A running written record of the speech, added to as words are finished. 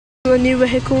The new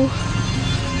vehicle,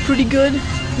 pretty good,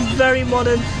 very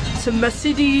modern. It's a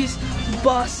Mercedes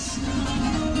bus.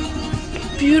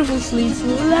 Beautiful seats,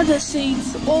 leather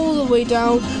seats all the way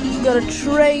down. We've got a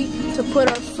tray to put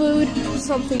our food,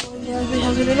 something like that. We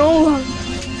have it in all our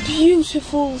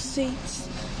beautiful seats.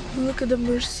 Look at the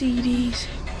Mercedes.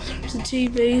 There's a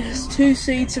TV, there's 2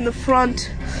 seats in the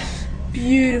front.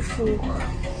 Beautiful. We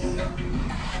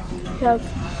have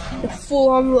the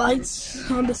full-on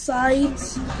lights on the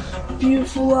sides.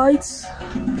 Beautiful lights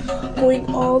going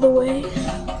all the way.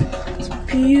 It's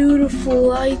beautiful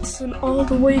lights and all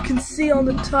the way. You can see on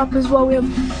the top as well. We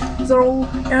have these are all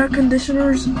air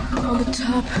conditioners on the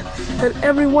top, and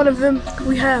every one of them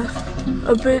we have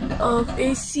a bit of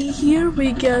AC here.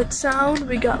 We get sound,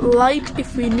 we got light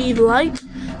if we need light.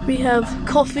 We have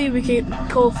coffee, we can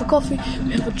call for coffee.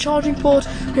 We have a charging port,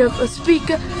 we have a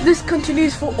speaker. This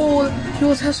continues for all. We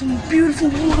also have some beautiful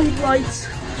white lights.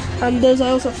 And I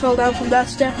also fell down from that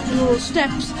step, little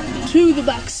steps to the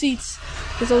back seats.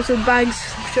 There's also bags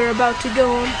which are about to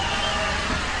go on.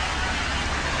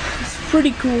 It's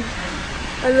pretty cool.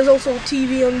 And there's also a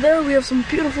TV on there. We have some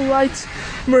beautiful lights,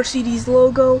 Mercedes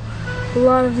logo, a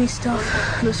lot of these stuff.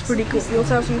 And it's pretty cool. We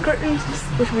also have some curtains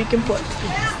which we can put.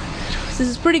 This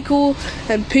is pretty cool,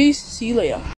 and peace. See you later.